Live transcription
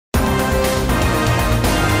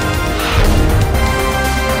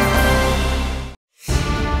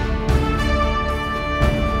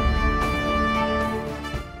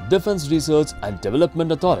Defense Research and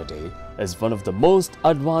Development Authority is one of the most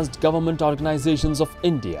advanced government organizations of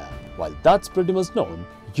India. While that's pretty much known,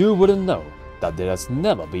 you wouldn't know that there has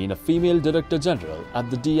never been a female Director General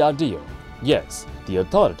at the DRDO. Yes, the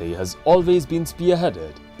authority has always been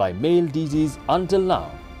spearheaded by male DGs until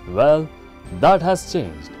now. Well, that has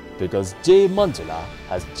changed because Manjula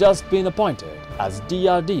has just been appointed as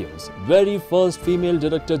DRDO's very first female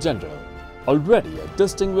Director General. Already a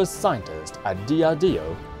distinguished scientist at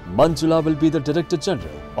DRDO, Manjula will be the Director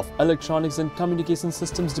General of Electronics and Communication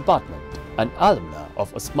Systems Department. An alumna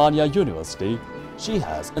of Osmania University, she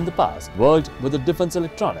has in the past worked with the Defense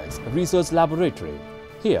Electronics Research Laboratory.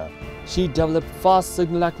 Here, she developed fast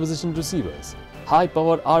signal acquisition receivers,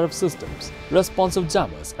 high-powered RF systems, responsive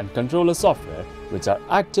jammers and controller software which are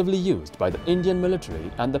actively used by the Indian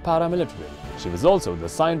military and the paramilitary. She was also the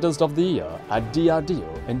Scientist of the Year at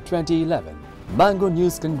DRDO in 2011. Mango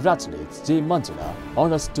News congratulates Manjula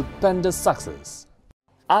on a stupendous success.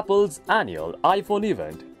 Apple's annual iPhone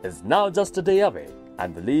event is now just a day away,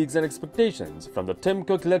 and the leaks and expectations from the Tim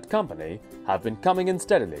Cook-led company have been coming in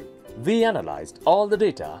steadily. We analyzed all the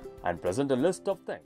data and present a list of things